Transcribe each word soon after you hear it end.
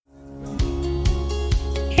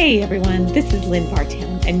Hey everyone, this is Lynn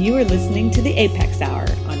Bartown, and you are listening to the Apex Hour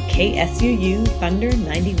on KSUU Thunder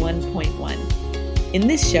 91.1. In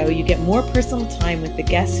this show, you get more personal time with the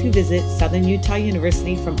guests who visit Southern Utah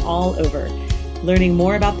University from all over, learning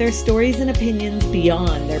more about their stories and opinions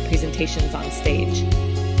beyond their presentations on stage.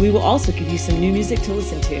 We will also give you some new music to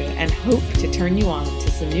listen to and hope to turn you on to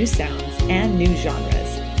some new sounds and new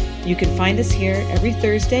genres. You can find us here every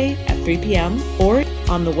Thursday at 3 p.m. or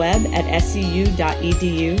on the web at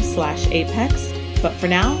scu.edu/apex. But for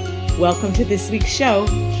now, welcome to this week's show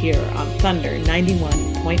here on Thunder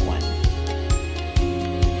 91.1.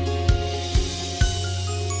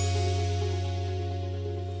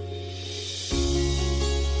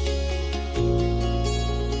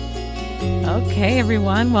 Okay,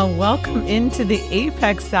 everyone. Well, welcome into the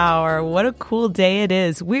Apex Hour. What a cool day it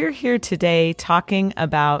is. We're here today talking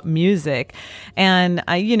about music. And,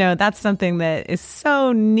 that's something that is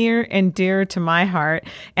so near and dear to my heart.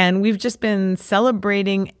 And we've just been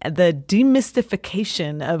celebrating the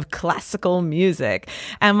demystification of classical music.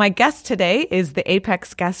 And my guest today is the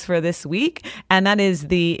Apex guest for this week. And that is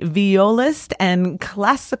the violist and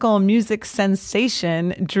classical music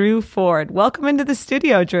sensation, Drew Ford. Welcome into the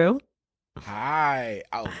studio, Drew. Hi.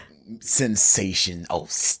 Oh, sensation. Oh,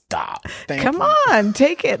 stop. Come on,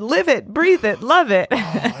 take it, live it, breathe it, love it.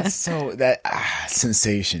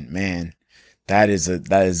 Sensation, man. That is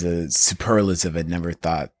a superlative I never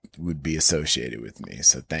thought would be associated with me.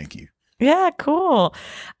 So thank you. Yeah, cool.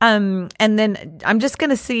 And then I'm just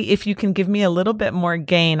going to see if you can give me a little bit more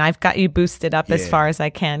gain. I've got you boosted up as far as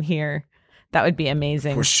I can here. That would be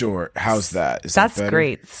amazing. For sure. How's that? That's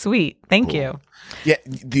great. Sweet. Thank you. Yeah,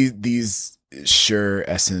 these Shure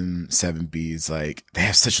SM7Bs, like, they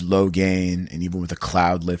have such low gain, and even with a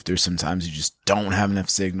cloud lifter, sometimes you just don't have enough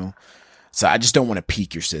signal. So I just don't want to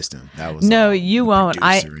peak your system. That was no, you won't.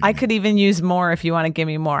 I could even use more if you want to give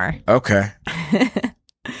me more. Okay.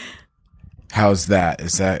 How's that?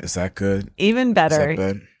 Is that good? Even better.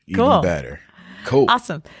 Even cool. better. Cool.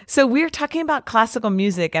 Awesome. So we're talking about classical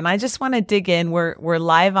music, and I just want to dig in. We're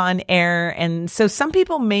live on air, and so some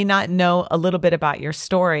people may not know a little bit about your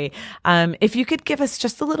story. If you could give us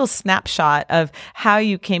just a little snapshot of how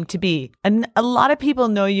you came to be. And a lot of people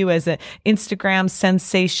know you as an Instagram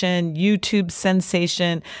sensation, YouTube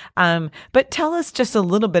sensation, but tell us just a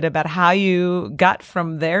little bit about how you got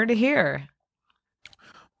from there to here.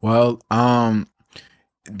 Well,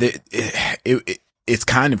 it's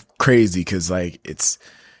kind of crazy because, like, it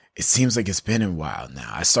seems like it's been a while now.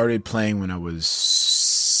 I started playing when I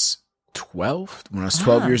was 12. When I was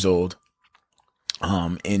 12 years old,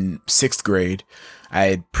 in sixth grade, I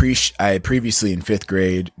had previously in fifth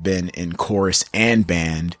grade been in chorus and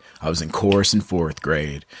band. I was in chorus in fourth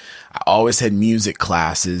grade. I always had music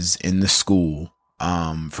classes in the school.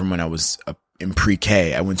 From when I was in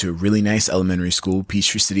pre-K, I went to a really nice elementary school,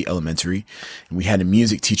 Peachtree City Elementary, and we had a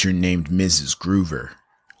music teacher named Mrs. Groover.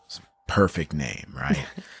 It's a perfect name, right?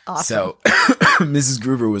 Awesome. So Mrs.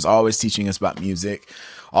 Groover was always teaching us about music,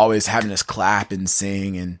 always having us clap and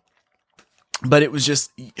sing, but it was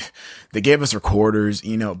just, they gave us recorders,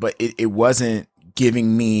 but it wasn't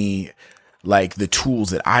giving me like the tools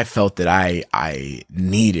that I felt that I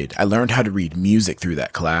needed. I learned how to read music through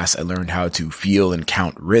that class. I learned how to feel and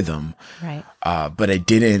count rhythm. Right. But I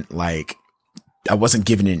wasn't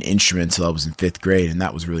given an instrument until I was in fifth grade. And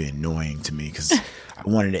that was really annoying to me because I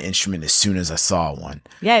wanted an instrument as soon as I saw one.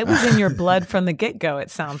 Yeah. It was in your blood from the get-go, it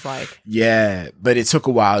sounds like. Yeah. But it took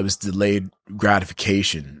a while. It was delayed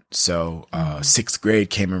gratification. So, sixth grade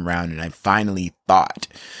came around and I finally thought,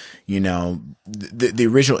 the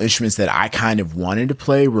original instruments that I kind of wanted to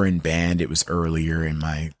play were in band. It was earlier in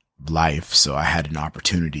my life, so I had an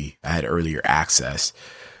opportunity. I had earlier access.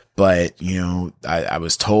 But, I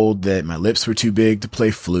was told that my lips were too big to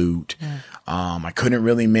play flute. Yeah. I couldn't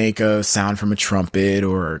really make a sound from a trumpet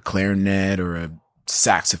or a clarinet or a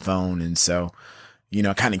saxophone. And so,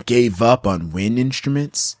 I kind of gave up on wind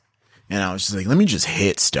instruments. And I was just like, let me just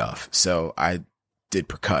hit stuff. So I did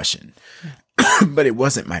percussion. Yeah. But it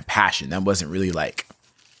wasn't my passion. That wasn't really like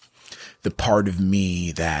the part of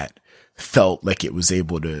me that felt like it was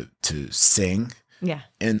able to sing. Yeah.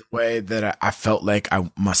 In the way that I felt like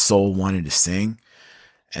my soul wanted to sing.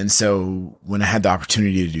 And so when I had the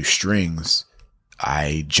opportunity to do strings,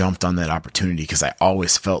 I jumped on that opportunity because I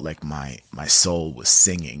always felt like my soul was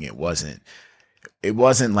singing. It wasn't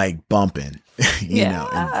like bumping, you know.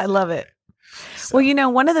 I love it. So.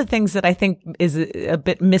 Well, one of the things that I think is a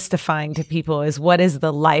bit mystifying to people is what is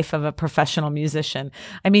the life of a professional musician?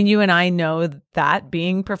 I mean, you and I know that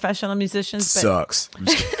being professional musicians sucks.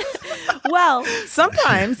 Well,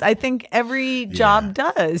 sometimes I think every job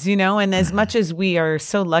does, and as much as we are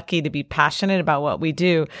so lucky to be passionate about what we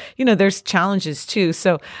do, there's challenges too.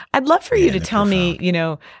 So I'd love for you to tell me,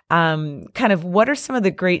 kind of what are some of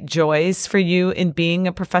the great joys for you in being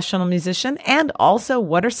a professional musician? And also,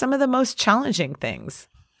 what are some of the most challenging things?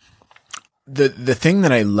 The thing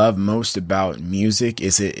that I love most about music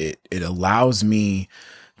is it allows me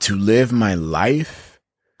to live my life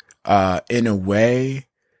in a way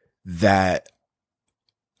that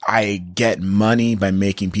I get money by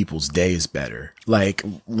making people's days better. Like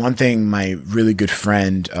one thing, my really good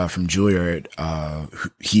friend from Juilliard,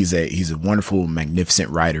 he's a wonderful, magnificent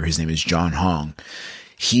writer. His name is John Hong.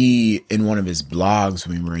 He, in one of his blogs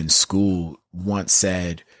when we were in school, once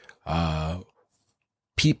said,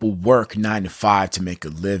 people work 9 to 5 to make a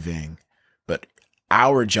living, but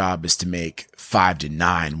our job is to make 5 to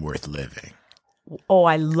 9 worth living. Oh,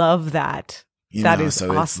 I love that. That is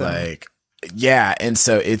so awesome. It's like, yeah. And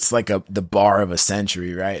so it's like the bar of a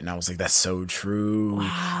century, right? And I was like, that's so true.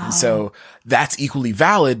 Wow. And so that's equally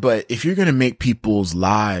valid. But if you're going to make people's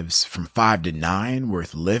lives from 5 to 9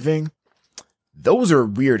 worth living, those are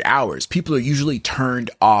weird hours. People are usually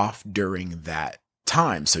turned off during that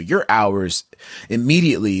time. So your hours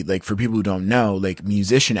immediately, like for people who don't know, like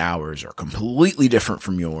musician hours are completely different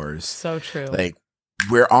from yours. So true. Like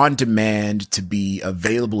we're on demand to be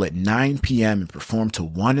available at 9 p.m. and perform till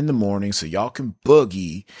 1 a.m. so y'all can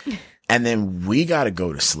boogie. And then we got to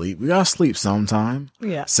go to sleep. We got to sleep sometime.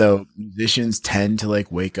 Yeah. So musicians tend to like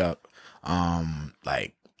wake up,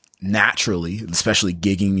 like naturally, especially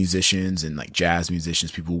gigging musicians and like jazz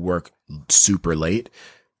musicians, people who work super late,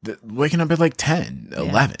 waking up at like 10,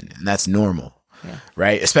 11, and that's normal. Yeah.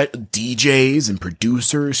 Right. Especially DJs and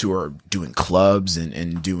producers who are doing clubs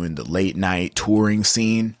and doing the late night touring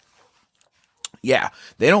scene. Yeah.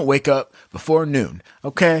 They don't wake up before noon.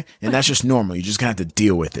 Okay. And that's just normal. You just gonna have to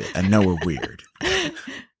deal with it. I know we're weird.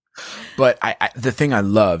 But the thing I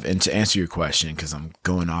love, and to answer your question, because I'm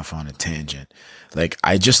going off on a tangent, like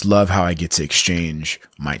I just love how I get to exchange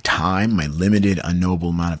my time, my limited, unknowable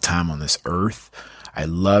amount of time on this earth. I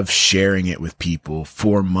love sharing it with people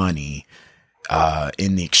for money,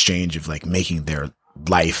 in the exchange of like making their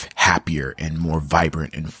life happier and more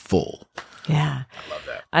vibrant and full. Yeah. I love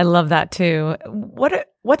that. I love that too.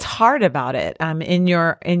 What's hard about it? In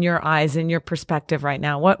your eyes, in your perspective right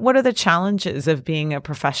now, what are the challenges of being a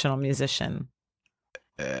professional musician?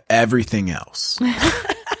 Everything else.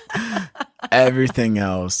 Everything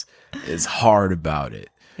else is hard about it.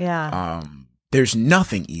 Yeah. There's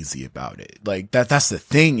nothing easy about it. Like that's the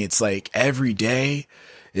thing. It's like every day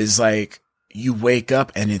is like you wake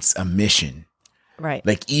up and it's a mission. Right.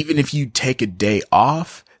 Like even if you take a day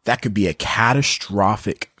off, that could be a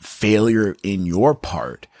catastrophic failure in your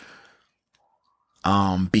part.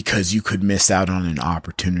 Because you could miss out on an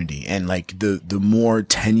opportunity. And like the more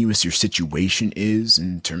tenuous your situation is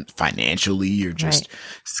in terms financially or just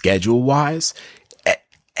schedule wise,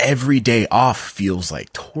 every day off feels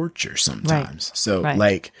like torture sometimes. Right. So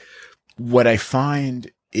like what I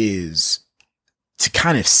find is to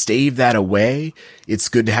kind of stave that away, it's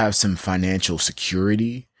good to have some financial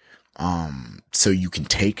security. So you can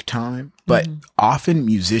take time, but often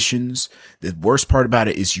musicians, the worst part about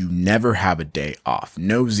it is you never have a day off,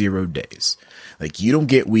 no 0 days. Like you don't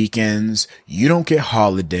get weekends, you don't get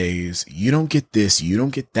holidays, you don't get this, you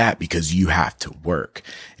don't get that because you have to work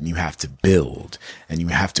and you have to build and you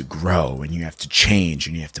have to grow and you have to change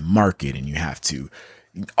and you have to market and you have to,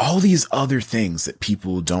 all these other things that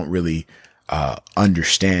people don't really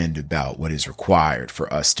understand about what is required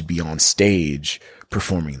for us to be on stage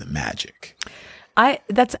performing the magic.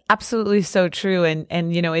 That's absolutely so true. And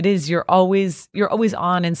it is, you're always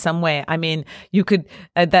on in some way. I mean, you could,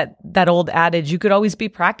 that old adage, you could always be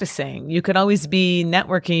practicing, you could always be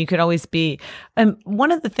networking, you could always be,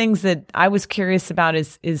 one of the things that I was curious about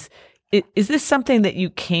is this something that you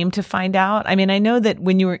came to find out? I mean, I know that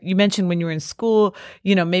you mentioned when you were in school,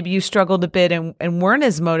 maybe you struggled a bit and weren't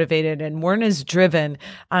as motivated and weren't as driven.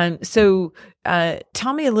 So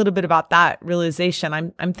tell me a little bit about that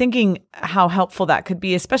realization. I'm thinking how helpful that could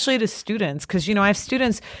be, especially to students. Cause I have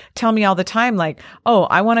students tell me all the time, like, oh,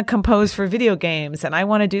 I want to compose for video games and I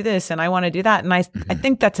want to do this and I want to do that. And I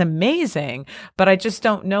think that's amazing, but I just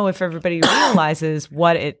don't know if everybody realizes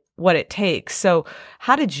what it takes. So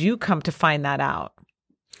how did you come to find that out?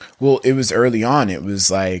 Well, it was early on. It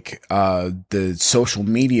was like the social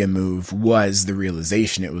media move was the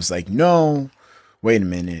realization. It was like, no, wait a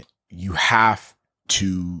minute. You have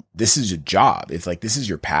to, this is a job. It's like, this is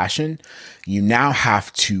your passion. You now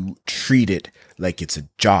have to treat it like it's a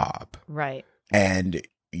job. Right. And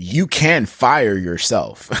you can fire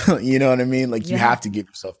yourself. You know what I mean? Like, you Yeah. have to give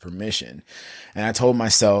yourself permission. And I told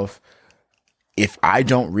myself, if I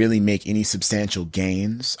don't really make any substantial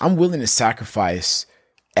gains, I'm willing to sacrifice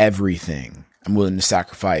everything. I'm willing to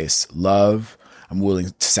sacrifice love. I'm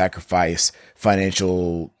willing to sacrifice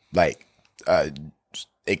financial, like,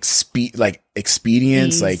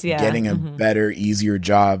 expedience, Ease, like yeah. getting a better, easier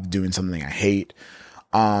job, doing something I hate.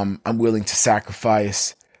 I'm willing to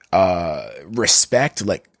sacrifice respect,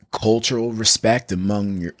 like cultural respect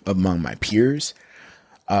among my peers.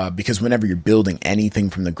 Because whenever you're building anything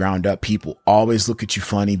from the ground up, people always look at you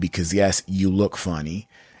funny because, yes, you look funny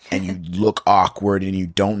and you look awkward and you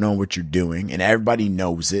don't know what you're doing, and everybody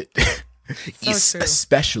knows it. So true.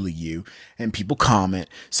 Especially you, and people comment.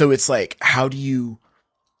 So it's like,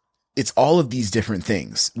 it's all of these different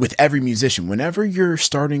things with every musician. Whenever you're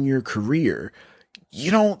starting your career,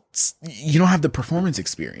 you don't have the performance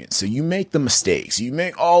experience. So you make the mistakes. You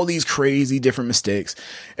make all these crazy different mistakes.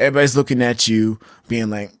 Everybody's looking at you being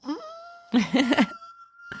like,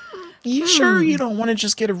 you sure you don't want to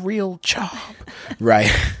just get a real job? Right.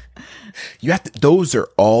 You have to, those are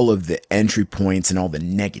all of the entry points and all the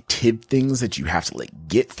negative things that you have to like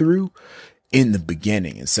get through in the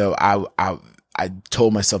beginning. And so I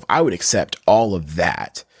told myself I would accept all of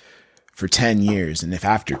that for 10 years. And if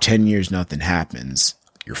after 10 years, nothing happens,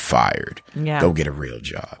 you're fired. Yeah. Go get a real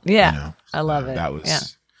job. Yeah. You know? I love it. That was, yeah.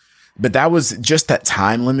 But that was just that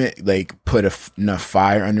time limit, like put enough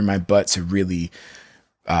fire under my butt to really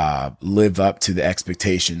live up to the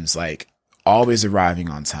expectations, like always arriving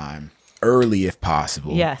on time, early if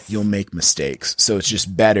possible. Yes. You'll make mistakes. So it's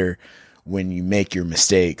just better when you make your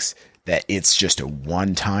mistakes that it's just a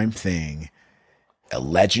one-time thing, a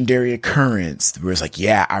legendary occurrence where it's like,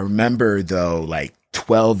 yeah, I remember though, like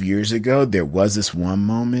 12 years ago, there was this one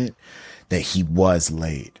moment that he was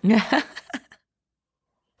late.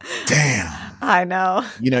 Damn. I know.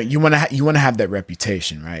 You know, you want to have that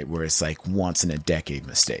reputation, right? Where it's like once in a decade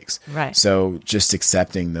mistakes. Right. So just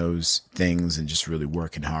accepting those things and just really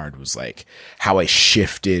working hard was like how I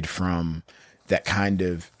shifted from that kind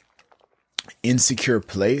of insecure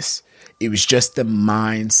place. It was just the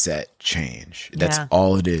mindset change. That's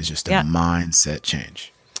all it is. Just a mindset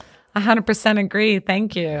change. 100% agree.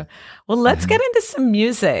 Thank you. Well, let's get into some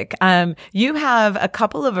music. You have a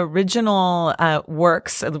couple of original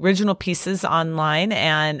works, original pieces online,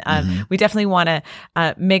 and we definitely want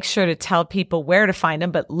to make sure to tell people where to find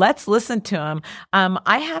them, but let's listen to them.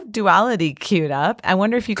 I have Duality queued up. I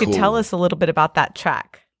wonder if you could tell us a little bit about that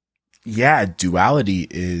track. Yeah, Duality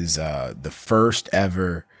is the first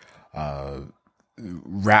ever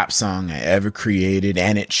rap song I ever created,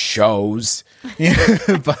 and it shows.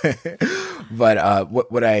 but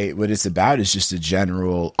what it's about is just a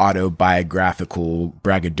general autobiographical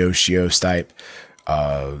braggadocios type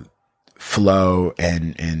flow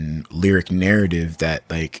and lyric narrative that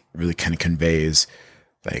like really kind of conveys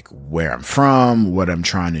like where I'm from, what I'm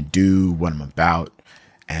trying to do, what I'm about,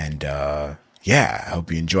 and I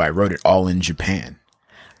hope you enjoy. I wrote it all in Japan.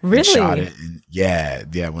 Really? Shot it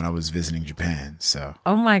when I was visiting Japan. So.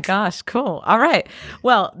 Oh my gosh, cool. All right.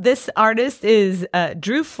 Well, this artist is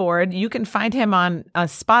Drew Ford. You can find him on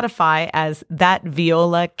Spotify as That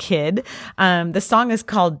Viola Kid. The song is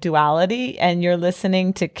called Duality, and you're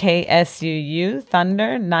listening to KSUU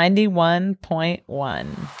Thunder 91.1.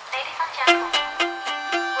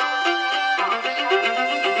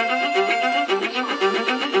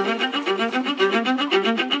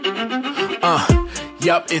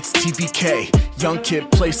 Yup, it's TVK. Young kid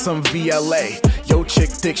play some VLA. Yo chick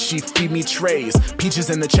thick, she feed me trays. Peaches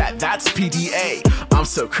in the chat, that's PDA. I'm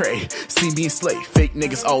so cray, see me slay. Fake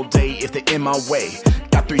niggas all day if they in my way.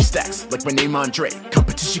 Got 3 stacks, like my name Andre.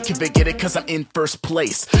 Competition can forget it cause I'm in first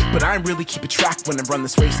place. But I ain't really keep a track when I run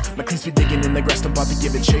this race. My creeps be digging in the grass, I'm about to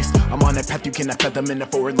give it chase. I'm on that path, you cannot fed them in a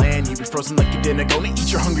forward land. You be frozen like you didn't gonna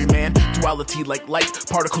eat your hungry man. Duality like light,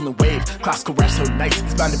 particle and wave. Classical rap so nice,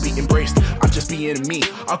 it's bound to be embraced. I'm just being me,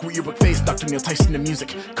 awkward yearbook face. Dr. Neil Tyson the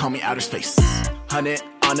music, call me outer space. 100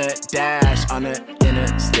 on a dash, on a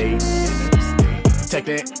interstate.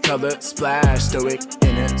 Technicolor splash, stoic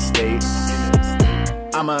interstate.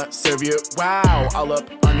 I'ma serve you, wow, all up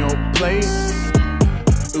on your plate.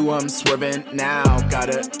 Ooh, I'm swerving now,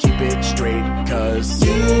 gotta keep it straight. Cause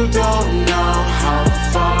you don't know how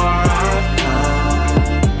far I've come.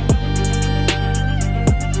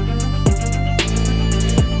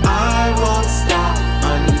 I won't stop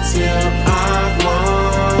until I've won.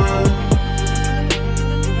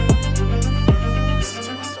 Listen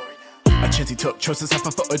to my story now. chance he took, chose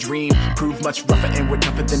himself for a dream. Proved much rougher and more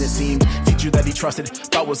tougher than it seemed. Teacher that he trusted,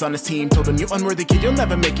 thought was on his team, told him, you unworthy kid, you'll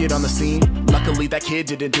never make it on the scene. Luckily that kid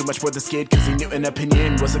didn't do much for the skid, cause he knew an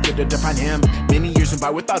opinion wasn't good to define him. Many years went by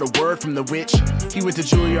without a word from the witch. He went to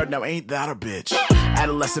Juilliard, now ain't that a bitch.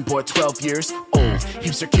 Adolescent boy, 12 years old,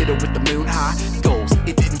 hipster kiddo with the moon high goals.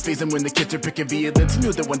 It didn't faze him when the kids are picking violins. He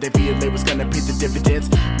knew that one day VLA was gonna pay the dividends.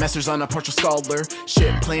 Masters on a partial scholar,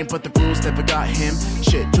 shit, playing but the rules never got him.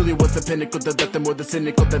 Shit, Julia was the pinnacle, that the more the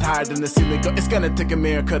cynical, that higher than the ceiling go. It's gonna take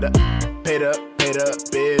America to pay the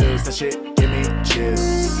bills. That shit give me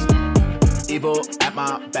chills. Evil at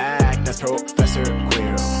my back, that's Professor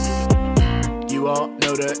Quirrell. You all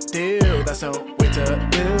know the deal, that's no way to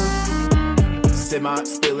live. Semi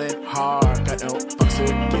spilling hard, got no fucks to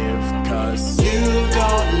give. Cause you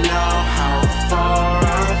don't know how far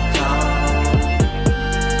I've come.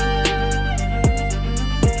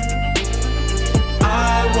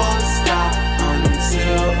 I won't stop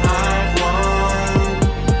until I've won.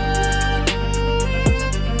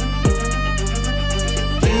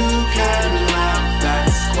 You can laugh,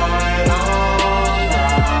 that's quite alright.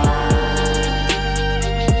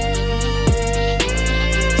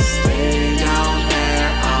 Stay down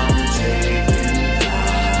there, I'm taking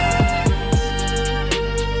flight.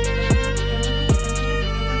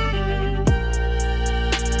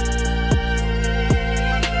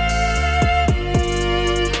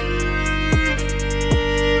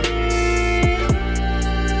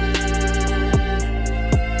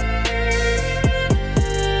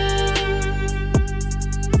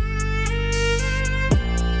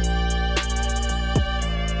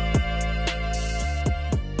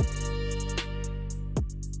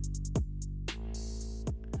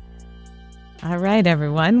 All right,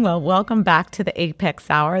 everyone. Well, welcome back to the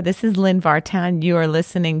Apex Hour. This is Lynn Vartan. You are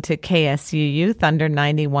listening to KSUU Thunder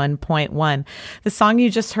 91.1. The song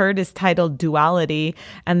you just heard is titled Duality,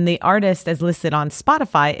 and the artist as listed on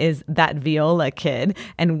Spotify is That Viola Kid.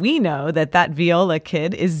 And we know that That Viola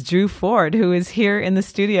Kid is Drew Ford, who is here in the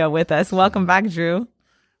studio with us. Welcome back, Drew.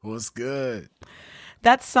 What's good?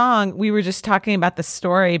 That song, we were just talking about the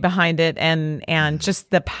story behind it and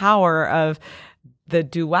just the power of the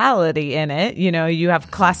duality in it. You know, you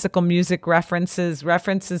have classical music references to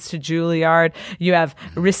Juilliard. You have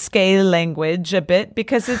risque language a bit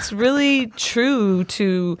because it's really true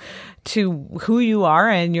to who you are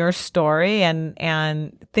and your story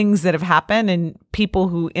and things that have happened and people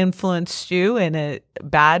who influenced you in a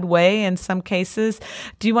bad way in some cases.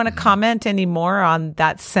 Do you want to comment any more on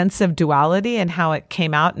that sense of duality and how it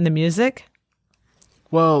came out in the music?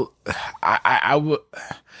 Well, I would.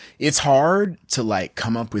 It's hard to like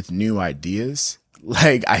come up with new ideas.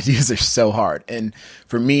 Like ideas are so hard, and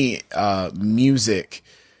for me, music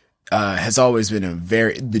has always been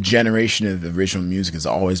the generation of original music has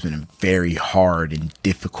always been a very hard and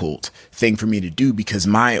difficult thing for me to do because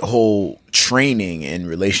my whole training and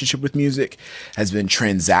relationship with music has been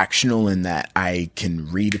transactional in that I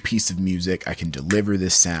can read a piece of music, I can deliver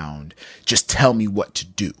this sound, just tell me what to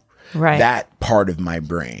do. Right. That part of my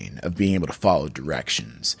brain of being able to follow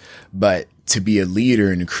directions. But to be a leader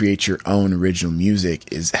and to create your own original music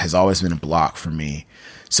has always been a block for me.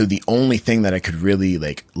 So the only thing that I could really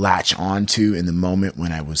like latch onto in the moment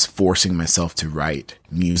when I was forcing myself to write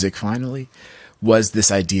music finally was this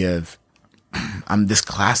idea of I'm this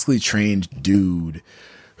classically trained dude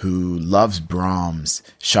who loves Brahms,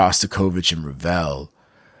 Shostakovich, and Ravel,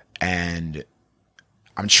 and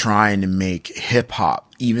I'm trying to make hip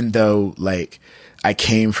hop, even though like I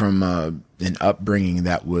came from an upbringing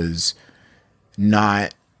that was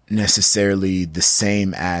not necessarily the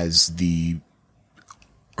same as the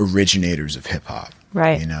originators of hip hop.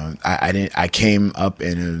 Right. You know, I came up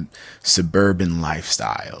in a suburban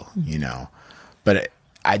lifestyle, you know, but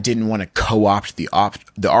I didn't want to co-opt the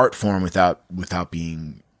art form without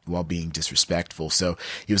being disrespectful. So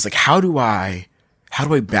it was like, how do I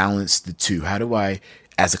balance the two? How do I,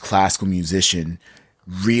 as a classical musician,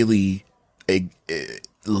 really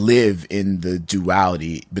live in the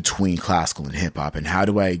duality between classical and hip hop? And how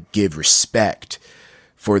do I give respect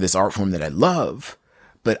for this art form that I love,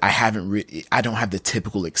 but I don't have the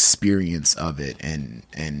typical experience of it?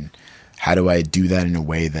 And how do I do that in a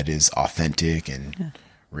way that is authentic and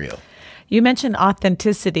real? You mentioned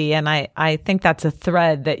authenticity, and I think that's a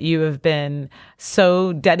thread that you have been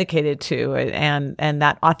so dedicated to, and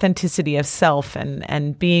that authenticity of self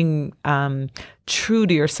and being true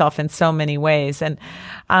to yourself in so many ways. And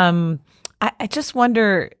I just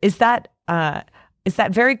wonder, is that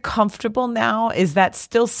very comfortable now? Is that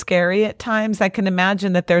still scary at times? I can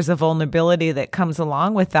imagine that there's a vulnerability that comes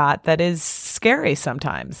along with that is scary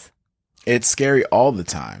sometimes. It's scary all the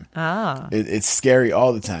time. Ah. It's scary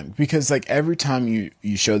all the time because like every time you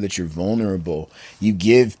show that you're vulnerable, you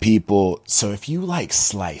give people. So if you like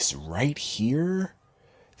slice right here,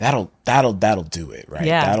 that'll do it, right?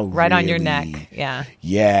 Yeah, That'll right on your really- neck. Yeah.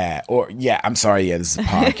 Yeah. Or yeah, I'm sorry. Yeah, this is a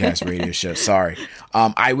podcast radio show. Sorry.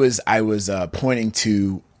 I was pointing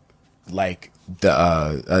to like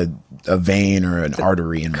the a vein or an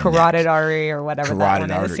artery in my Carotid neck. artery or whatever Carotid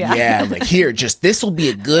that one is. artery. Yeah, like here, just this will be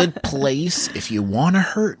a good place if you want to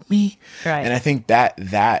hurt me. Right. And I think that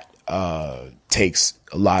takes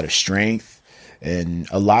a lot of strength, and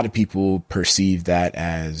a lot of people perceive that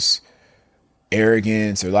as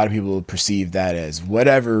arrogance, or a lot of people perceive that as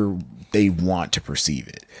whatever they want to perceive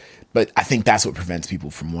it. But I think that's what prevents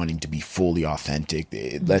people from wanting to be fully authentic.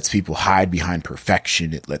 It lets people hide behind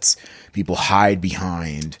perfection. It lets people hide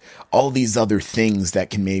behind all these other things that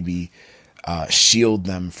can maybe shield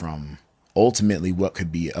them from ultimately what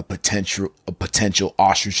could be a potential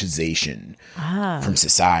ostracization from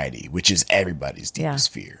society, which is everybody's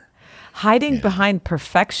deepest fear. Hiding behind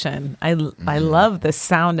perfection. I love the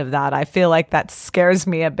sound of that. I feel like that scares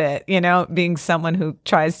me a bit, being someone who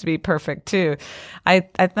tries to be perfect too. I'm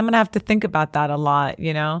going to have to think about that a lot,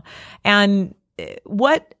 And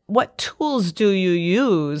what tools do you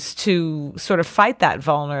use to sort of fight that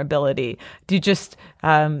vulnerability? Do you just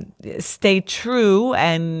stay true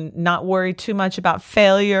and not worry too much about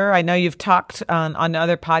failure? I know you've talked on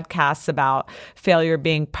other podcasts about failure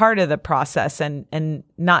being part of the process and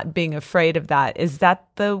not being afraid of that. Is that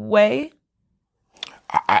the way?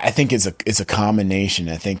 I think it's a combination.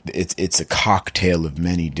 I think it's a cocktail of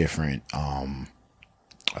many different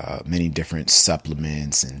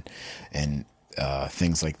supplements and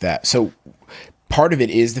things like that. So part of it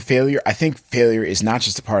is the failure. I think failure is not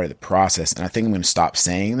just a part of the process. And I think I'm going to stop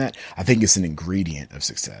saying that. I think it's an ingredient of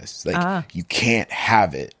success. Like you can't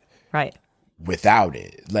have it right without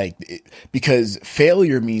it. Because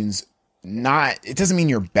failure means it doesn't mean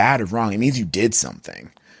you're bad or wrong. It means you did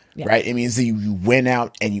something, right? It means that you went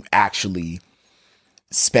out and you actually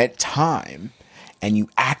spent time and you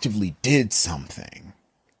actively did something.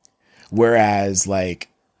 Whereas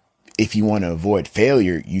if you want to avoid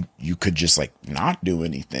failure, you could just not do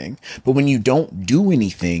anything. But when you don't do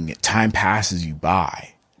anything, time passes you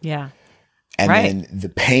by. Yeah. And then the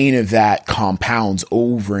pain of that compounds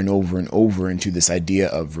over and over and over into this idea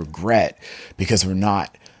of regret, because we're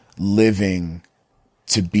not living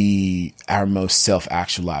to be our most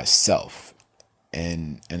self-actualized self.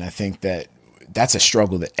 And I think that's a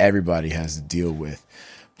struggle that everybody has to deal with.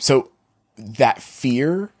 So that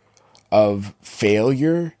fear of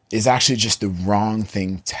failure is actually just the wrong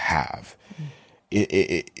thing to have.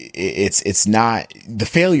 It's not, the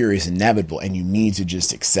failure is inevitable and you need to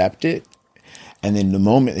just accept it. And then the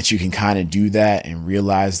moment that you can kind of do that and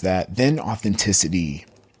realize that, then authenticity,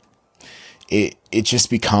 it just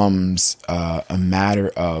becomes a matter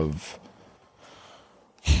of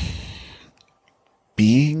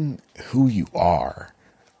being who you are,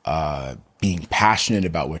 being passionate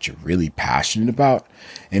about what you're really passionate about,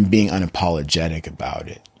 and being unapologetic about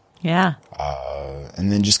it. Yeah.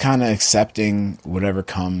 And then just kind of accepting whatever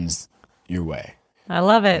comes your way. I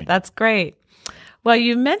love it. That's great. Well,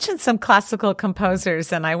 you mentioned some classical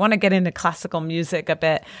composers, and I want to get into classical music a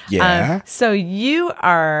bit. Yeah. So you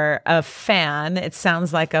are a fan, it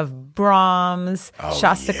sounds like, of Brahms,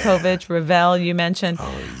 Shostakovich, Ravel, you mentioned.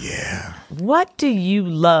 Oh, yeah. What do you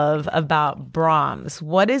love about Brahms?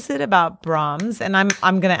 What is it about Brahms? And I'm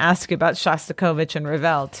going to ask you about Shostakovich and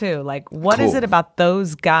Ravel too. What is it about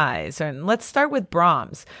those guys? And let's start with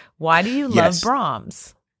Brahms. Why do you love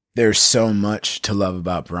Brahms? There's so much to love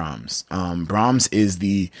about Brahms. Brahms is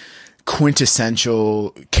the quintessential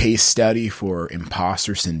case study for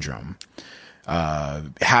imposter syndrome.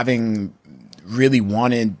 Having really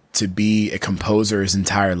wanted to be a composer his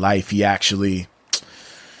entire life, he actually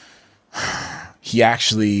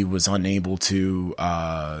was unable to,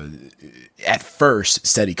 at first,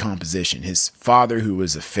 study composition. His father, who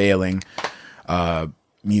was a failing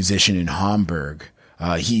musician in Hamburg,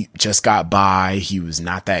 he just got by. He was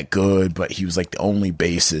not that good, but he was the only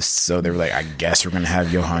bassist. So they were like, I guess we're going to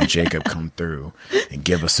have Johann Jacob come through and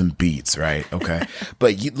give us some beats, right? Okay.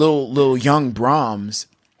 But little young Brahms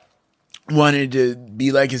wanted to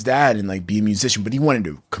be like his dad and be a musician, but he wanted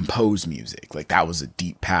to compose music. That was a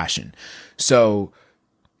deep passion. So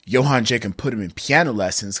Johann Jacob put him in piano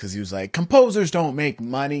lessons because he was like, composers don't make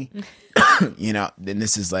money. And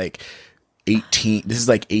this is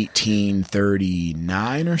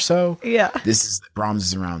 1839 or so. Yeah. Brahms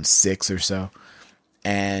is around 6 or so.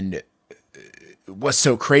 And what's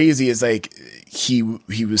so crazy is like he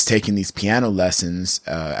was taking these piano lessons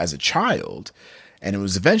as a child, and it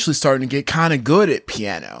was eventually starting to get kind of good at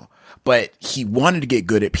piano. But he wanted to get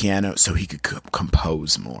good at piano so he could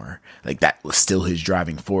compose more. Like that was still his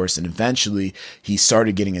driving force. And eventually he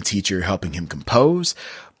started getting a teacher helping him compose.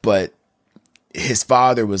 But his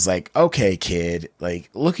father was like, okay, kid, like,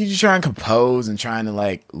 look at you trying to compose and trying to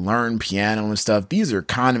like learn piano and stuff. These are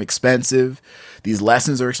kind of expensive. These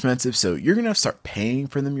lessons are expensive. So you're going to have to start paying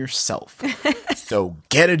for them yourself. So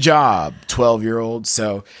get a job, 12-year-old.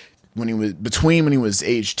 So when he was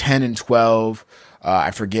age 10 and 12,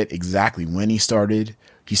 I forget exactly when he started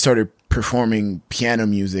performing piano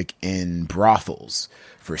music in brothels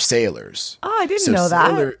for sailors. Oh, I didn't know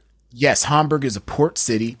that. Yes, Hamburg is a port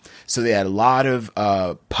city, so they had a lot of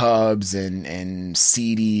pubs and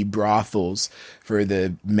seedy brothels for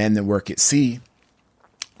the men that work at sea.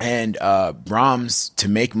 And Brahms, to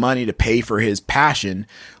make money to pay for his passion,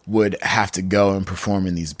 would have to go and perform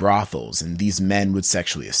in these brothels. And these men would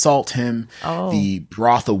sexually assault him. Oh. The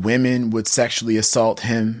brothel women would sexually assault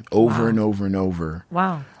him over and over and over.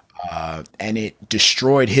 Wow. And it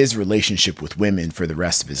destroyed his relationship with women for the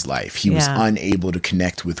rest of his life. He was unable to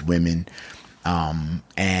connect with women.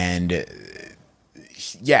 It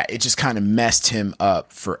just kind of messed him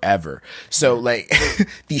up forever. So like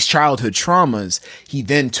these childhood traumas, he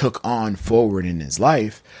then took on forward in his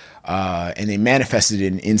life. And they manifested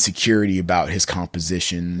in insecurity about his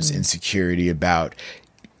compositions, insecurity about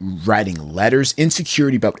writing letters,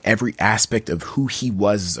 insecurity about every aspect of who he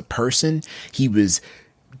was as a person. He was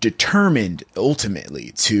determined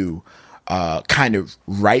ultimately to kind of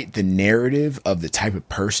write the narrative of the type of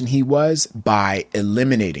person he was by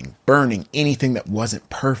eliminating, burning anything that wasn't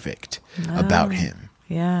perfect about him.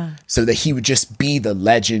 Yeah. So that he would just be the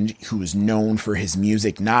legend who was known for his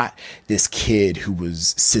music, not this kid who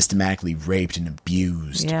was systematically raped and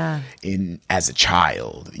abused as a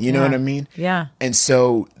child. You know what I mean? Yeah. And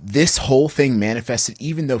so this whole thing manifested,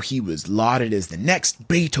 even though he was lauded as the next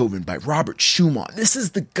Beethoven by Robert Schumann. This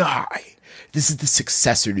is the guy. This is the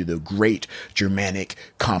successor to the great Germanic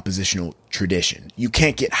compositional tradition. You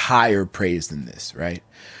can't get higher praise than this, right?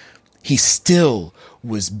 He still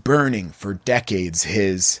was burning for decades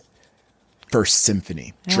his first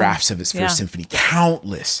symphony, drafts of his first symphony.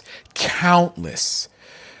 Countless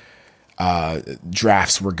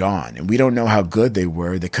drafts were gone. And we don't know how good they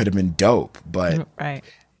were. They could have been dope. But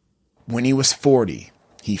when he was 40,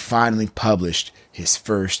 he finally published his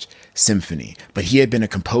first symphony. But he had been a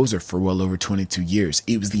composer for well over 22 years.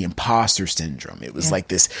 It was the imposter syndrome. It was like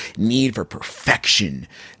this need for perfection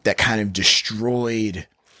that kind of destroyed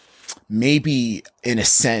maybe an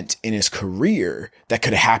ascent in his career that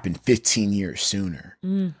could have happened 15 years sooner.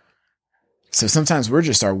 So sometimes we're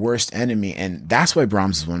just our worst enemy. And that's why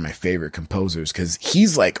Brahms is one of my favorite composers, because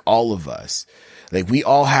he's like all of us. Like we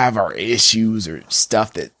all have our issues or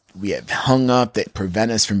stuff that we have hung up that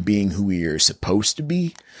prevent us from being who we are supposed to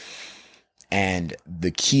be. And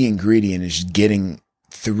the key ingredient is getting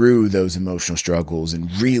through those emotional struggles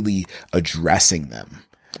and really addressing them.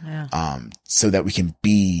 So that we can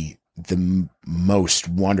be the most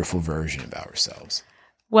wonderful version of ourselves.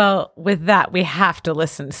 Well, with that, we have to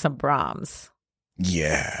listen to some Brahms.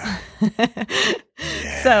 Yeah.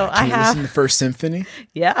 So Can you listen to the First Symphony?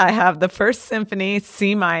 Yeah, I have the First Symphony,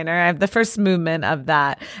 C minor. I have the first movement of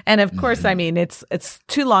that. And of course, I mean, it's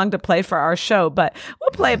too long to play for our show, but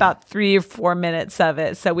we'll play about 3 or 4 minutes of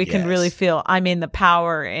it so we can really feel, the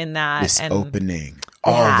power in that. This opening.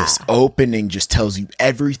 This opening just tells you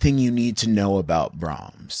everything you need to know about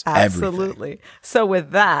Brahms. Absolutely. Everything. So with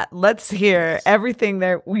that, let's hear everything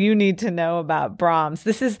that you need to know about Brahms.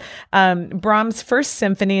 This is Brahms' First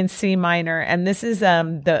Symphony in C minor, and this is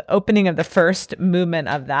the opening of the first movement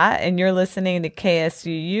of that. And you're listening to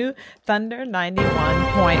KSUU Thunder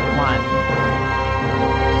 91.1.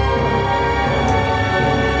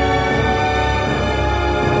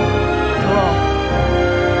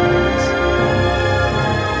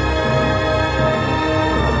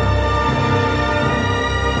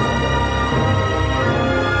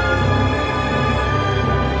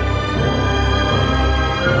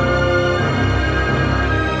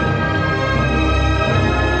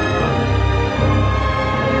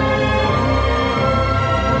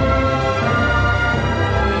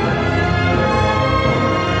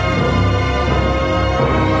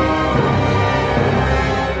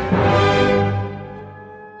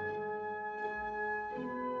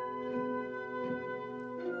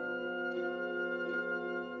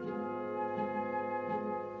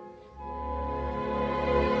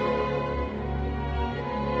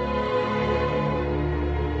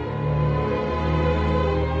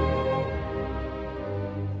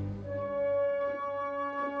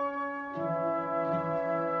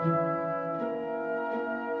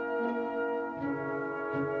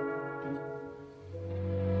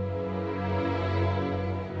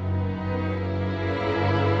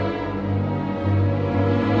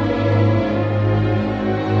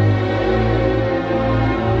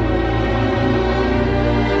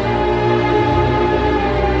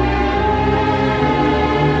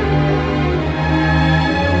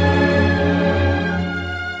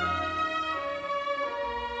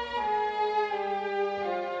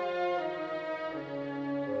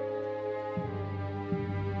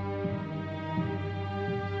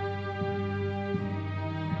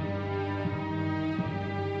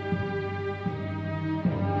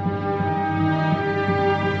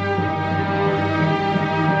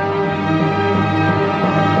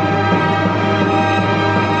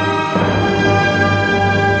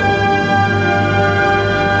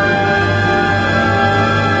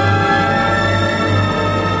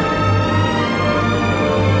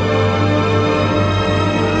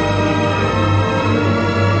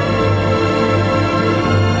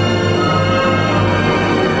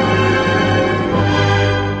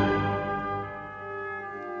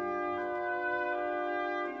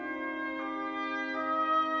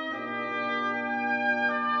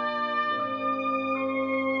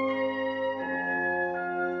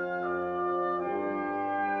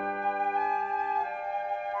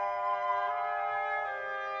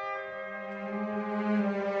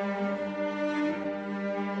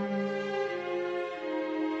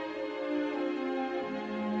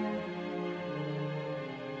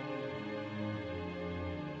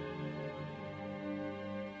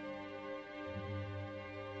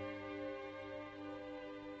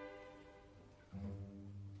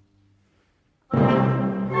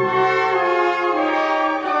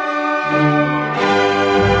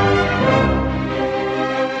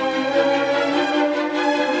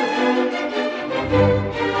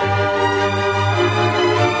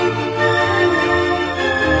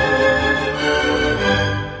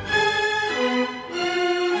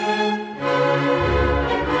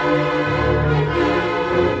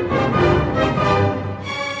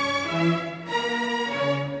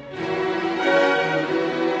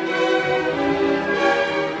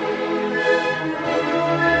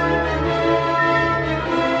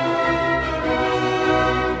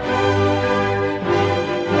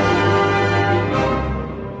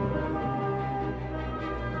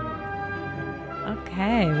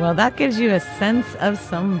 Okay, well, that gives you a sense of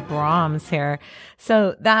some Brahms here.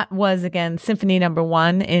 So that was, again, Symphony Number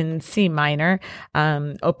 1 in C minor,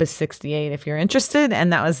 Opus 68, if you're interested.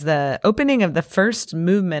 And that was the opening of the first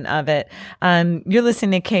movement of it. You're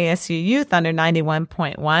listening to KSU Youth under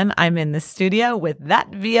 91.1. I'm in the studio with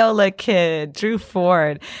that viola kid, Drew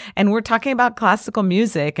Ford. And we're talking about classical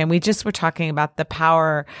music. And we just were talking about the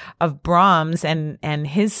power of Brahms and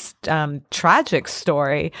his tragic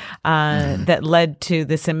story that led to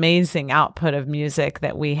this amazing output of music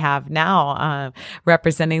that we have now,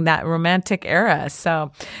 representing that romantic era.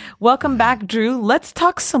 So welcome back, Drew. Let's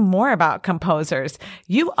talk some more about composers.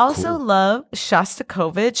 You also love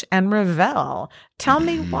Shostakovich and Ravel. Tell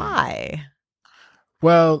me why.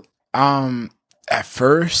 Well, at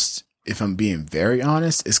first, if I'm being very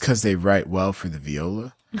honest, it's because they write well for the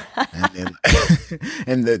viola.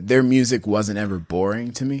 and their music wasn't ever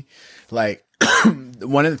boring to me. Like,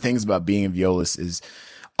 one of the things about being a violist is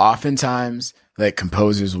oftentimes like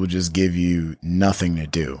composers will just give you nothing to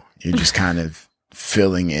do. You're just kind of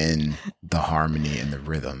filling in the harmony and the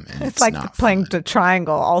rhythm. And it's like not playing fun. the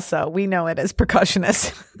triangle also. We know it as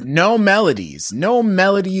percussionists. No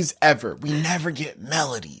melodies ever. We never get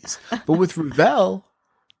melodies. But with Ravel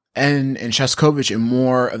and Shostakovich and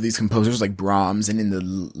more of these composers like Brahms, and in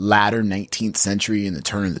the latter 19th century and the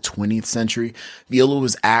turn of the 20th century, viola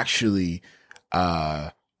was actually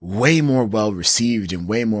way more well received and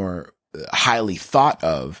way more highly thought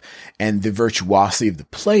of, and the virtuosity of the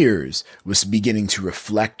players was beginning to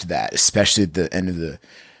reflect that, especially at the end of the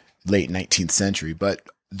late 19th century. But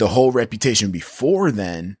the whole reputation before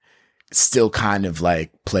then still kind of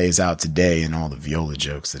like plays out today in all the viola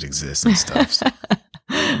jokes that exist and stuff. So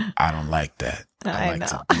I don't like that. I like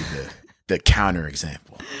to be the counter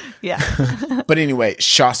example. Yeah. But anyway,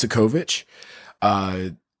 Shostakovich,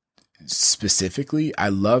 specifically, I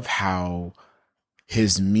love how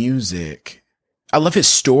his music, I love his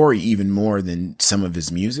story even more than some of his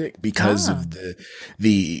music because of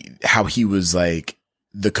the how he was like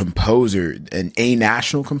the composer, a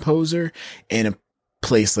national composer in a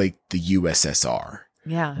place like the USSR.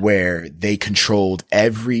 Yeah. Where they controlled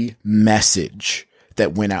every message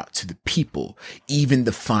that went out to the people, even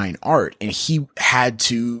the fine art. And he had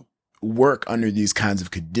to work under these kinds of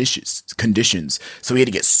conditions. So he had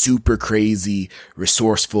to get super crazy,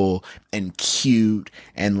 resourceful, and cute,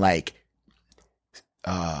 and like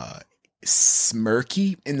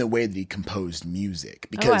smirky in the way that he composed music.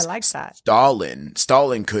 Because I like that.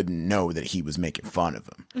 Stalin couldn't know that he was making fun of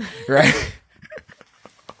him. Right?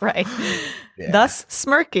 Right. Yeah. Thus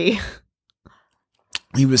smirky.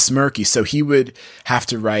 He was smirky. So he would have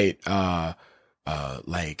to write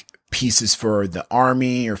like pieces for the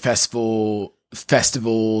army or festivals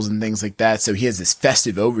and things like that. So he has this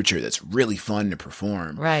festive overture that's really fun to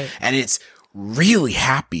perform. Right. And it's really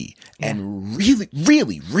happy and really,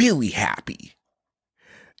 really, really happy.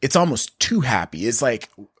 It's almost too happy. It's like,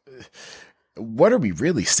 what are we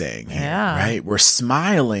really saying here? Yeah. Right? We're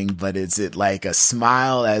smiling, but is it like a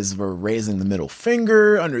smile as we're raising the middle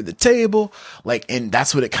finger under the table? Like, and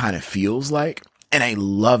that's what it kind of feels like. And I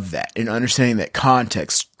love that. And understanding that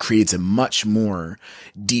context creates a much more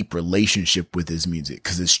deep relationship with his music,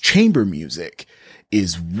 because his chamber music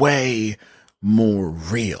is way more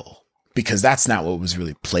real, because that's not what was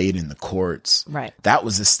really played in the courts. Right. That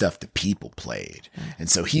was the stuff that people played. And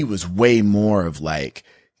so he was way more of like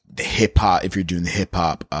the hip hop. If you're doing the hip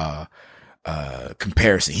hop,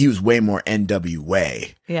 comparison, he was way more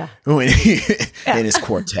NWA. Yeah. In his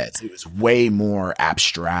quartets. It was way more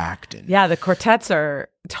abstract. And yeah, the quartets are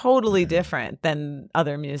totally different than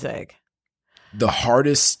other music. the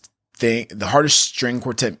hardest string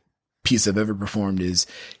quartet piece I've ever performed is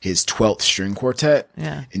his 12th string quartet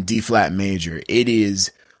in D flat major. It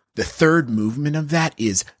is, the third movement of that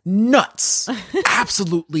is nuts.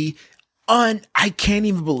 Absolutely I can't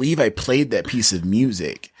even believe I played that piece of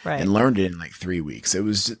music and learned it in like 3 weeks. It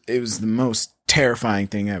was the most terrifying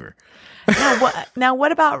thing ever. Now,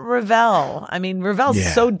 what about Ravel? I mean,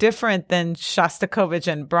 Ravel's so different than Shostakovich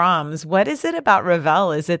and Brahms. What is it about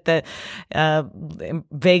Ravel? Is it the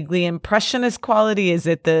vaguely impressionist quality? Is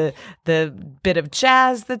it the bit of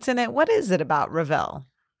jazz that's in it? What is it about Ravel?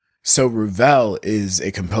 So Ravel is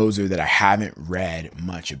a composer that I haven't read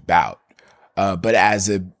much about, but as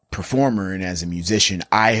a performer and as a musician,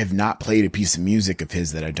 I have not played a piece of music of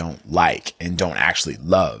his that I don't like and don't actually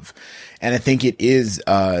love. And I think it is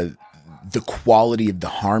the quality of the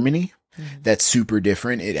harmony that's super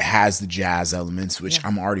different. It has the jazz elements, which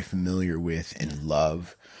I'm already familiar with and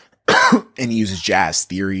love. And he uses jazz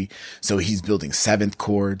theory. So he's building seventh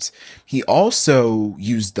chords. He also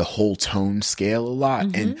used the whole tone scale a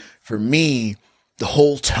lot. And for me, the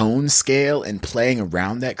whole tone scale and playing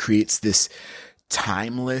around that creates this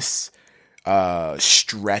timeless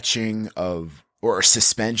stretching of, or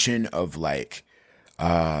suspension of like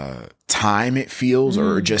time, it feels,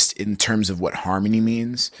 or just in terms of what harmony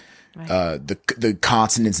means. Right. The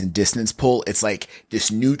consonance and dissonance pull, it's like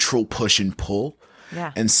this neutral push and pull.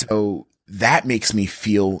 Yeah. And so that makes me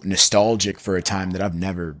feel nostalgic for a time that I've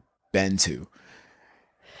never been to.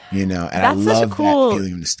 You know, and I love that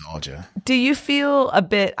feeling of nostalgia. Do you feel a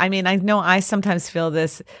bit, I mean, I know I sometimes feel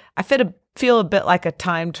this, I feel a bit like a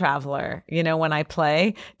time traveler, you know, when I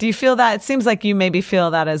play. Do you feel that? It seems like you maybe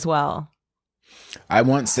feel that as well. I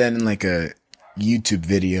once said in like a YouTube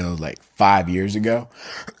video like 5 years ago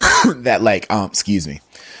that like, the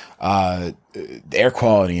air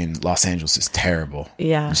quality in Los Angeles is terrible.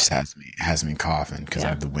 Yeah. It just has me coughing because I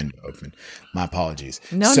have the window open. My apologies.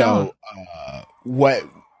 No.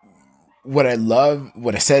 What I love,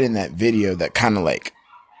 what I said in that video that kind of like,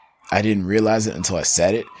 I didn't realize it until I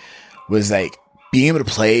said it, was like being able to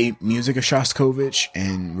play music of Shostakovich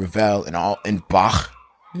and Ravel and Bach,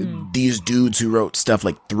 these dudes who wrote stuff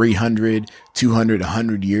like 300, 200,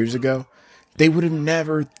 100 years ago, they would have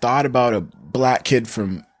never thought about a black kid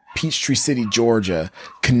from Peachtree City, Georgia,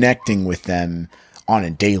 connecting with them on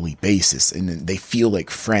a daily basis. And they feel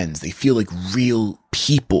like friends. They feel like real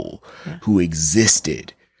people who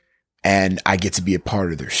existed. And I get to be a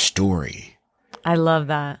part of their story. I love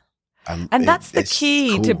that. And that's the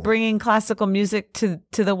key to bringing classical music to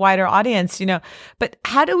the wider audience, you know. But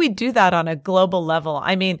how do we do that on a global level?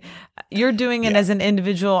 I mean, you're doing it as an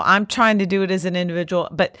individual. I'm trying to do it as an individual.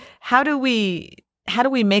 But how do we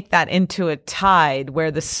make that into a tide where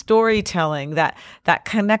the storytelling, that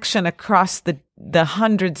connection across the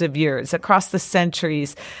hundreds of years, across the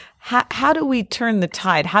centuries, how do we turn the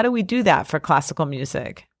tide? How do we do that for classical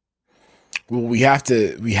music? Well, we have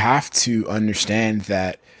to understand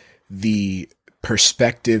that the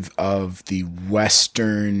perspective of the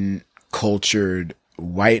Western cultured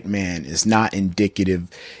white man is not indicative.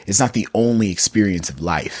 It's not the only experience of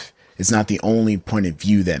life. It's not the only point of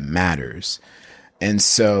view that matters. And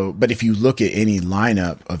so, but if you look at any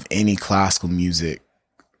lineup of any classical music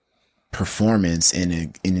performance in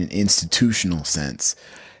an institutional sense,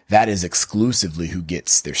 that is exclusively who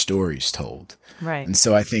gets their stories told. Right. And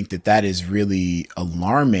so I think that is really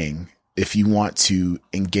alarming if you want to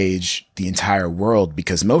engage the entire world,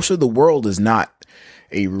 because most of the world is not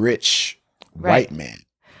a rich white man.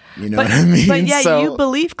 You know what I mean? But you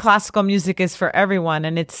believe classical music is for everyone,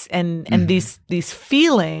 and it's and these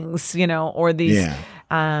feelings, you know, or these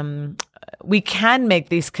we can make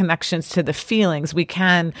these connections to the feelings. We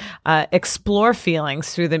can explore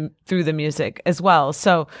feelings through the music as well.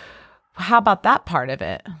 So how about that part of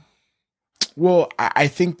it? Well, I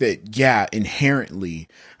think that, inherently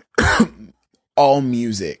all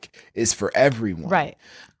music is for everyone. Right.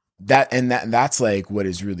 That's like what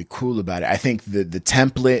is really cool about it. I think the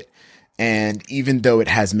template, and even though it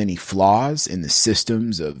has many flaws in the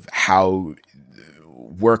systems of how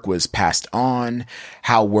work was passed on,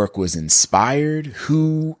 how work was inspired,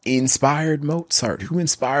 who inspired Mozart, who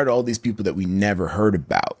inspired all these people that we never heard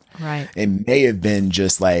about. Right. It may have been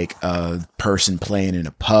just like a person playing in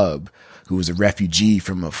a pub who was a refugee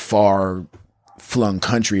from a far flung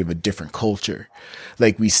country of a different culture.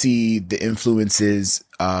 Like, we see the influences.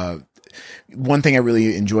 One thing I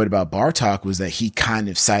really enjoyed about Bartók was that he kind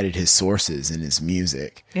of cited his sources in his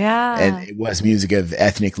music. Yeah. And it was music of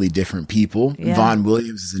ethnically different people. Yeah. Vaughan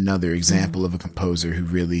Williams is another example of a composer who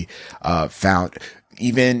really found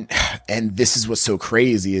even, and this is what's so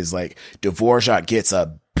crazy, is like Dvorak gets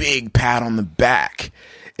a big pat on the back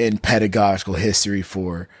in pedagogical history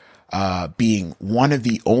for being one of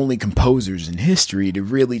the only composers in history to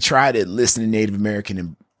really try to listen to Native American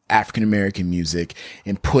and African American music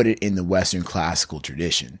and put it in the Western classical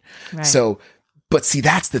tradition. Right. So, but see,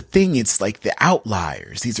 that's the thing. It's like the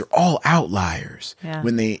outliers. These are all outliers. Yeah.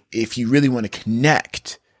 If you really want to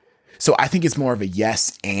connect. So I think it's more of a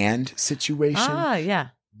yes and situation. Yeah.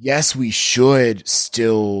 Yes, we should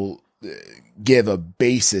still give a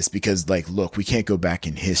basis, because like, look, we can't go back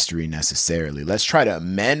in history necessarily. Let's try to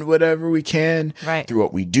amend whatever we can through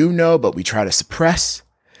what we do know, but we try to suppress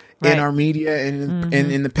in our media and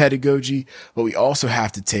in the pedagogy. But we also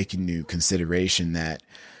have to take into consideration that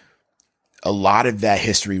a lot of that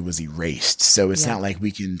history was erased. So it's not like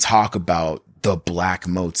we can talk about the Black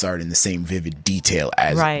Mozart in the same vivid detail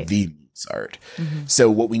as the Mozart.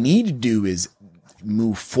 So what we need to do is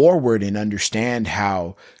move forward and understand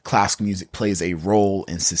how classical music plays a role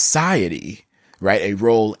in society, right? A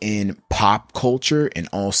role in pop culture and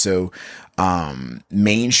also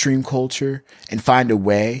mainstream culture, and find a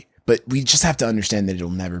way but we just have to understand that it'll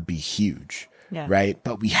never be huge. Yeah. Right.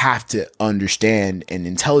 But we have to understand and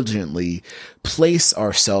intelligently place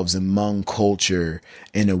ourselves among culture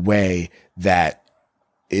in a way that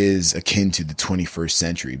is akin to the 21st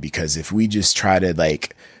century. Because if we just try to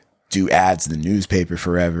like do ads in the newspaper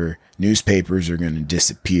forever, newspapers are going to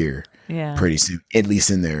disappear pretty soon, at least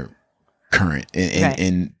in their current,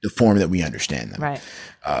 in the form that we understand them. Right.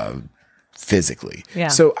 Physically. Yeah.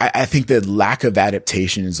 So I think the lack of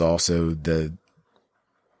adaptation is also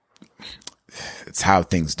it's how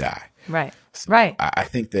things die. Right. So right. I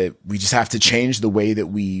think that we just have to change the way that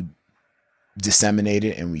we disseminate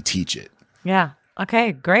it and we teach it. Yeah.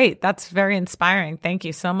 Okay, great. That's very inspiring. Thank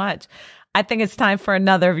you so much. I think it's time for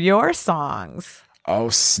another of your songs. Oh,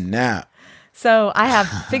 snap. So I have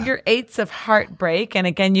Figure Eights of Heartbreak. And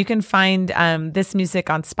again, you can find this music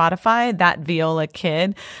on Spotify, That Viola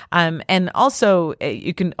Kid. And also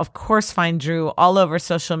you can, of course, find Drew all over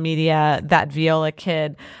social media, That Viola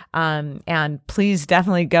Kid. And please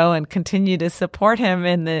definitely go and continue to support him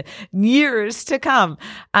in the years to come.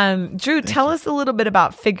 Drew, tell us a little bit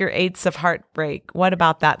about Figure Eights of Heartbreak. What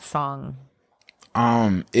about that song?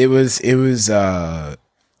 It was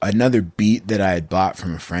another beat that I had bought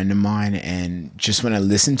from a friend of mine, and just when I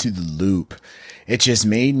listened to the loop, it just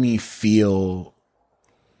made me feel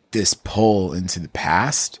this pull into the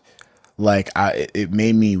past. Like it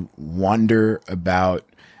made me wonder about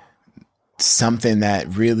something that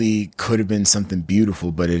really could have been something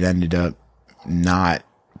beautiful, but it ended up not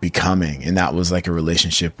becoming. And that was like a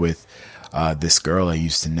relationship with this girl I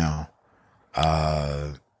used to know.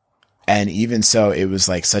 And even so, it was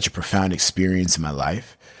like such a profound experience in my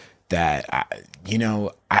life that I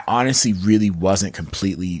honestly really wasn't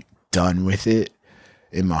completely done with it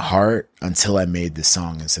in my heart until I made this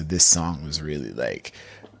song. And so this song was really like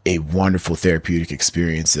a wonderful therapeutic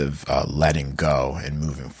experience of letting go and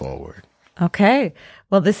moving forward. Okay.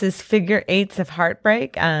 Well, this is Figure Eights of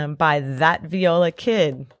Heartbreak by That Viola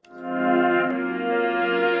Kid.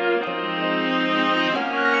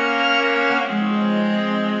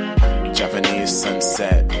 Japanese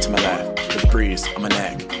sunset to my left, the breeze on my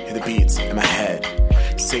neck, hear the beats in my head.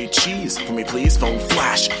 Say cheese for me please, phone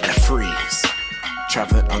flash and I freeze.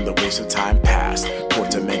 Traveling on the waves of time past,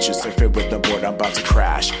 fourth dimension surfing with the board, I'm about to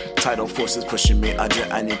crash. Tidal forces pushing me under,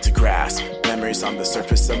 I need to grasp. Memories on the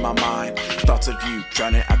surface of my mind, thoughts of you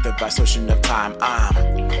drowning at the vast ocean of time. I'm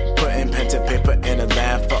putting pen to paper in a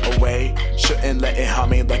land far away. Shouldn't let it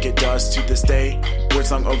haunt me like it does to this day.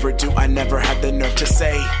 Words long overdue, I never had the nerve to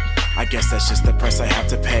say. I guess that's just the price I have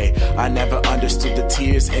to pay. I never understood the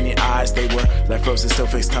tears in your eyes. They were like frozen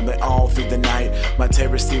snowflakes tumbling all through the night. My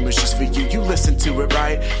terrorist theme was just for you. You listened to it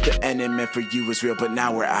right. The ending meant for you was real, but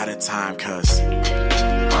now we're out of time. Cause I'm moving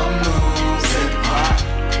on.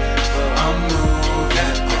 I'm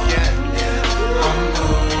moving again. I'm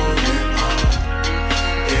moving on.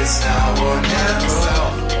 It's now or never.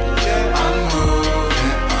 I'm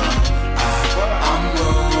moving on. I'm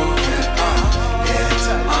moving on.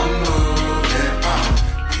 Yeah, I'm moving on.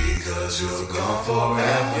 Because you're gone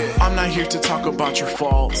forever. I'm not here to talk about your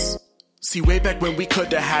faults. See, way back when we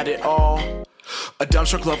could have had it all. A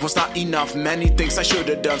dumbstruck love was not enough. Many things I should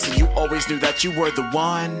have done, so you always knew that you were the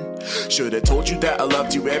one. Should have told you that I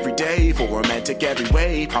loved you every day. For romantic every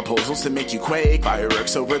way. Proposals to make you quake.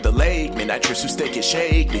 Fireworks over the lake. Midnight trips to Steak and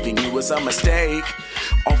Shake. Leaving you was a mistake.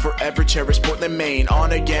 I'll forever cherish Portland, Maine.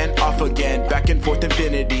 On again, off again. Back and forth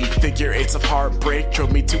infinity. Figure eights of heartbreak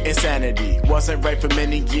drove me to insanity. Wasn't right for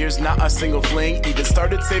many years, not a single fling. Even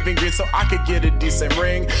started saving green so I could get a decent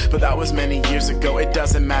ring. But that was many years ago, it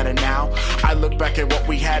doesn't matter now. I look back at what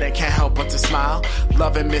we had and can't help but to smile.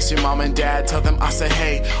 Love and miss your mom and dad. Tell them I said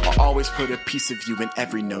hey. I'll always put a piece of you in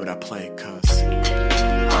every note I play. Cause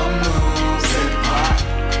I'm moving on.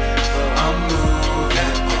 I'm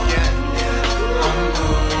moving again. I'm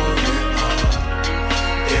moving on.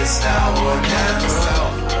 It's now or never.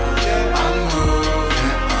 I'm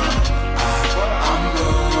moving on. I'm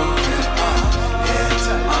moving on.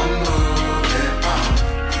 Yeah, I'm moving on.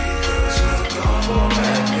 Because you're gone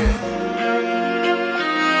forever.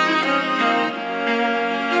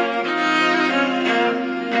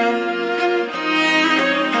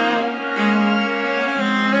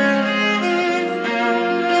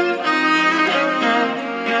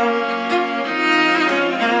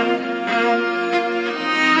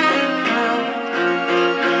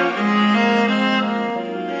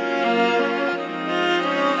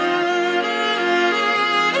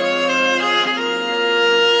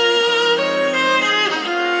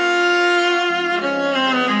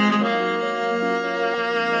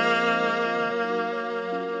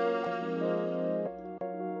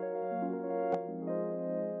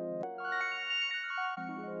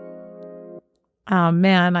 Oh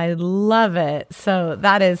man, I love it. So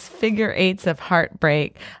that is Figure Eights of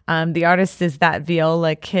Heartbreak. The artist is That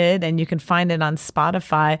Viola Kid, and you can find it on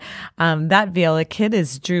Spotify. That Viola Kid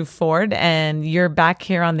is Drew Ford, and you're back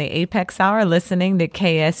here on the Apex Hour listening to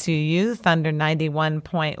KSUU Thunder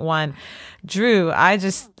 91.1. Drew,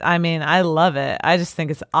 I love it. I just think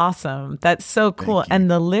it's awesome. That's so cool. And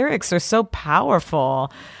the lyrics are so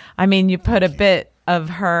powerful. I mean, you put a bit of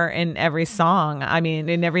her in every song. I mean,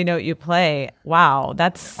 in every note you play. Wow,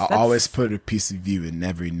 that's always put a piece of you in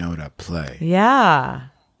every note I play. Yeah,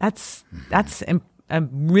 that's a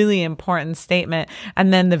really important statement.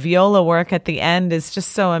 And then the viola work at the end is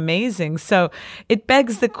just so amazing. So it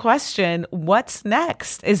begs the question: what's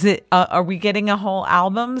next? Is it? Are we getting a whole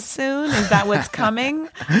album soon? Is that what's coming?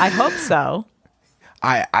 I hope so.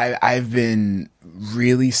 I've been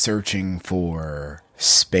really searching for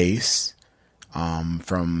space.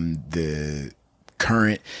 From the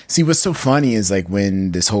current, see, what's so funny is like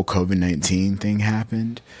when this whole COVID-19 thing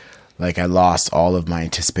happened, like I lost all of my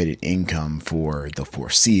anticipated income for the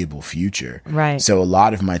foreseeable future. Right. So a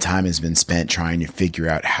lot of my time has been spent trying to figure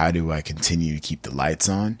out how do I continue to keep the lights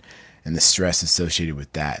on and the stress associated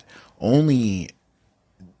with that. Only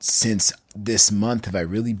since this month have I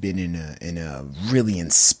really been in a really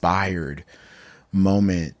inspired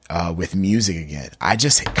moment with music again. I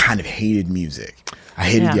just kind of hated music. I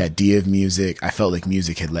hated the idea of music. I felt like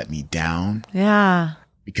music had let me down. Yeah.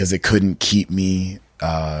 Because it couldn't keep me,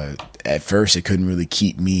 at first, it couldn't really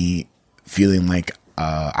keep me feeling like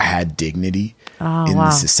I had dignity in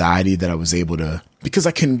the society that I was able to, because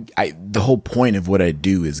the whole point of what I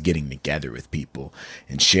do is getting together with people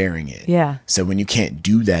and sharing it. Yeah. So when you can't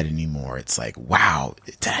do that anymore, it's like, wow,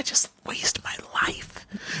 did I just waste my life?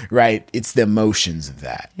 Right. It's the emotions of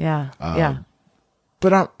that. Yeah.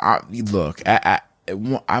 But look,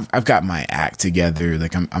 I've got my act together.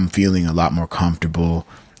 Like I'm feeling a lot more comfortable,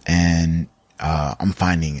 and I'm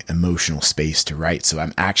finding emotional space to write. So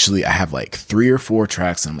I have like 3 or 4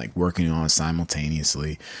 tracks I'm like working on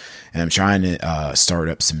simultaneously, and I'm trying to start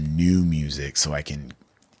up some new music so I can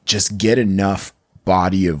just get enough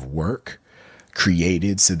body of work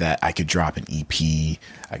created so that I could drop an EP.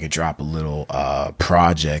 I could drop a little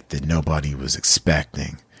project that nobody was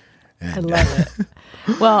expecting. And, I love it.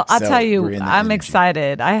 Well, I'll tell you, I'm energy.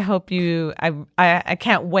 Excited. I hope I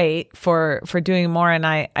can't wait for doing more. And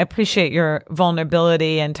I appreciate your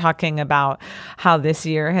vulnerability and talking about how this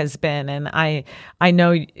year has been. And I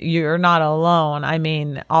know you're not alone. I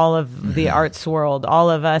mean, all of the arts world, all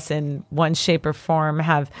of us in one shape or form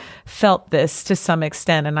have felt this to some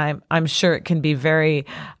extent. And I'm sure it can be very,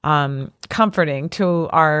 comforting to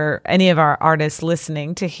any of our artists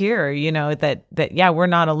listening to hear, that yeah, we're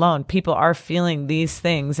not alone. People are feeling these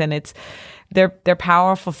things, and they're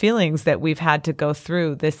powerful feelings that we've had to go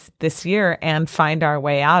through this year and find our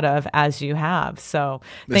way out of, as you have. So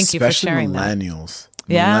thank you for sharing that.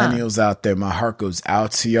 Millennials out there, my heart goes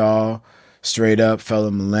out to y'all. Straight up, fellow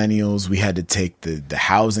millennials, we had to take the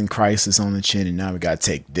housing crisis on the chin, and now we got to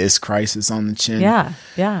take this crisis on the chin. Yeah.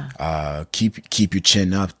 Keep your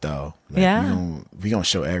chin up, though. We gonna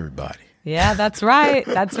show everybody. Yeah, that's right.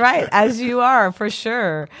 That's right. As you are, for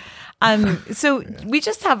sure. So we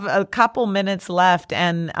just have a couple minutes left,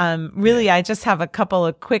 and really, I just have a couple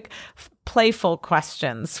of quick playful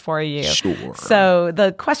questions for you. Sure. So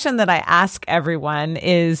the question that I ask everyone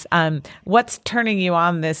is, what's turning you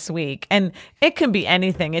on this week? And it can be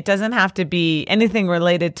anything. It doesn't have to be anything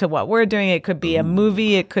related to what we're doing. It could be a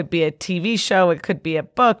movie. It could be a TV show. It could be a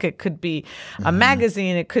book. It could be a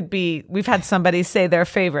magazine. It could be, we've had somebody say their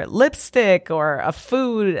favorite lipstick or a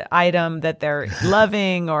food item that they're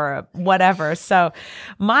loving or whatever. So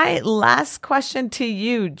my last question to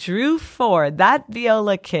you, Drew Ford, That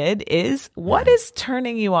Viola Kid, is what is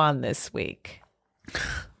turning you on this week?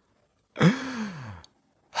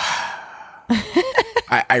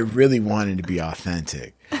 I really wanted to be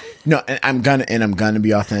authentic. No, and I'm gonna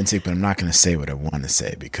be authentic, but I'm not gonna say what I want to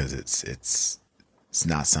say because it's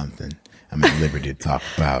not something I'm at liberty to talk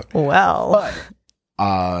about. Well,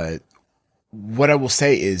 what I will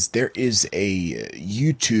say is there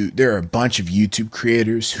are a bunch of YouTube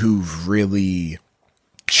creators who've really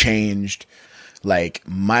changed like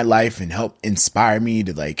my life and help inspire me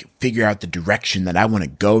to like figure out the direction that I want to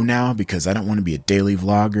go now, because I don't want to be a daily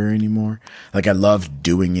vlogger anymore. Like I loved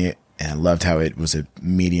doing it and I loved how it was a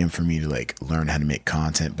medium for me to like learn how to make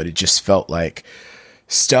content, but it just felt like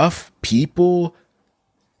stuff people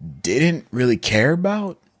didn't really care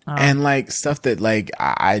about and like stuff that like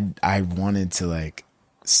I wanted to like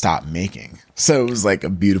stop making. So it was like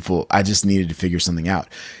I just needed to figure something out.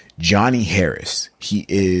 Johnny Harris. He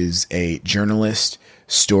is a journalist,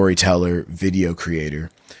 storyteller, video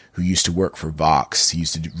creator who used to work for Vox. He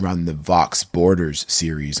used to run the Vox Borders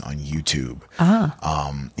series on YouTube.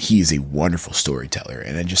 He is a wonderful storyteller.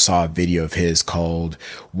 And I just saw a video of his called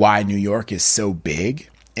Why New York is So Big.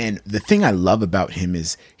 And the thing I love about him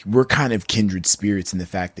is we're kind of kindred spirits in the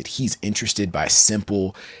fact that he's interested by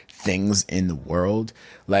simple things in the world,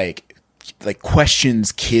 like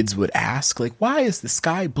questions kids would ask, like, why is the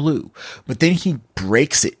sky blue? But then he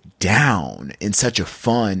breaks it down in such a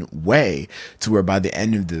fun way to where by the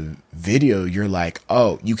end of the video, you're like,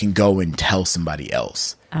 oh, you can go and tell somebody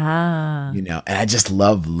else. You know, and I just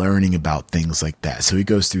love learning about things like that. So he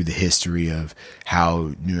goes through the history of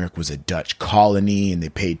how New York was a Dutch colony and they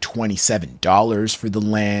paid $27 for the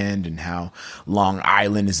land, and how Long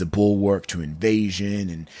Island is a bulwark to invasion,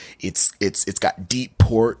 and it's got deep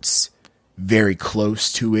ports very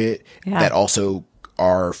close to it that also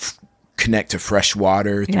are connect to fresh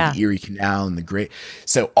water through the Erie Canal and the Great.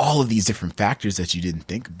 So all of these different factors that you didn't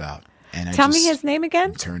think about. And Tell me his name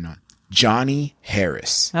again. Turn on Johnny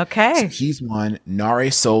Harris. Okay. So he's one.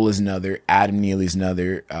 Nare Soul is another. Adam Neely is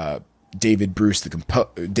another. David Bruce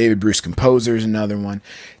composer is another one.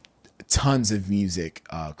 Tons of music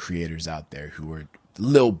creators out there who are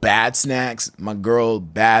Lil Bad Snacks, my girl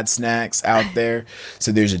Bad Snacks out there.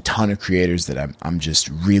 So there's a ton of creators that I'm just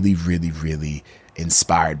really, really, really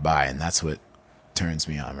inspired by, and that's what turns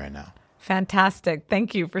me on right now. Fantastic.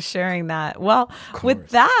 Thank you for sharing that. Well, with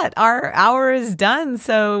that, our hour is done.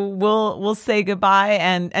 So we'll say goodbye.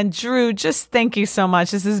 And Drew, just thank you so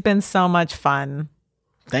much. This has been so much fun.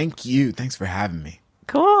 Thank you. Thanks for having me.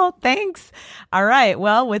 Cool. Thanks. All right.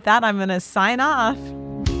 Well, with that, I'm going to sign off.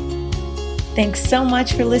 Thanks so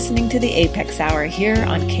much for listening to the Apex Hour here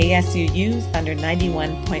on KSUU Thunder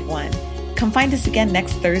 91.1. Come find us again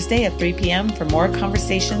next Thursday at 3 p.m. for more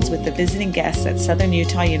conversations with the visiting guests at Southern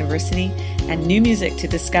Utah University and new music to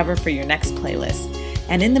discover for your next playlist.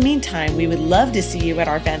 And in the meantime, we would love to see you at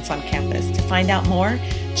our events on campus. To find out more,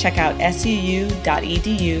 check out suu.edu/apex.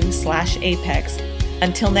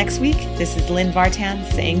 Until next week, this is Lynn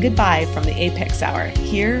Vartan saying goodbye from the Apex Hour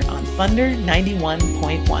here on Thunder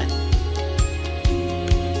 91.1.